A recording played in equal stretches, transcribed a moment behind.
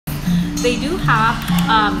they do have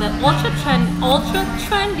the ultra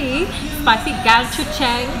trendy spicy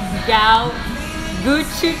gochujang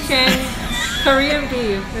Korean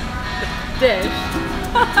beef dish.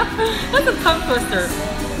 That's a tongue twister.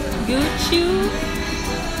 Gochujang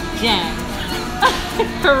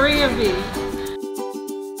Korean beef.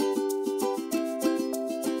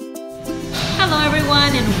 Hello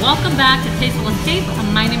everyone and welcome back to Tasteful Escape.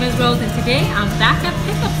 My name is Rose and today I'm back at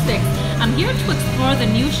Pick Up Stix. I'm here to explore the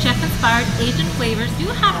new chef-inspired Asian flavors. We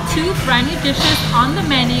do have two brand new dishes on the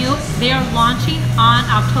menu. They are launching on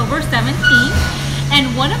October 17th,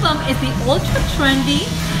 and one of them is the ultra trendy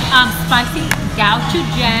spicy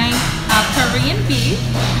gochujang Korean beef.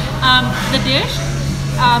 The dish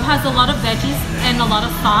has a lot of veggies and a lot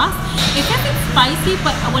of sauce. It isn't spicy,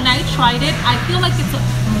 but when I tried it, I feel like it's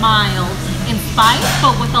mild in spice,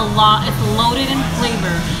 but with a lot, it's loaded in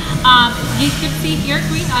flavor. You can see here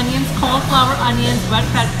green onions, cauliflower onions, red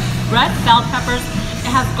bell peppers. It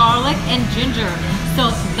has garlic and ginger. So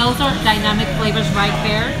those are dynamic flavors right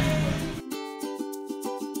there.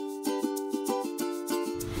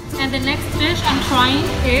 And the next dish I'm trying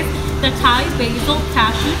is the Thai basil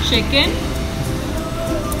cashew chicken.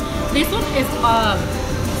 This one is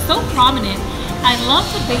so prominent. I love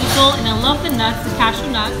the basil and I love the nuts, the cashew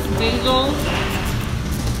nuts, basil,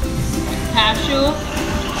 cashew.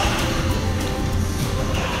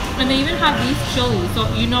 And they even have these chilies, so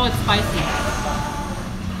you know it's spicy.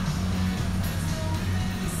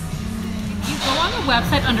 If you go on the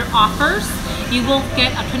website under offers, you will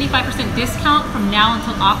get a 25% discount from now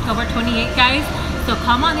until October 28th, guys. So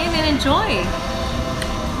come on in and enjoy.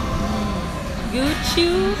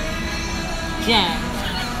 Gochujang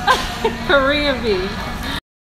Korean beef.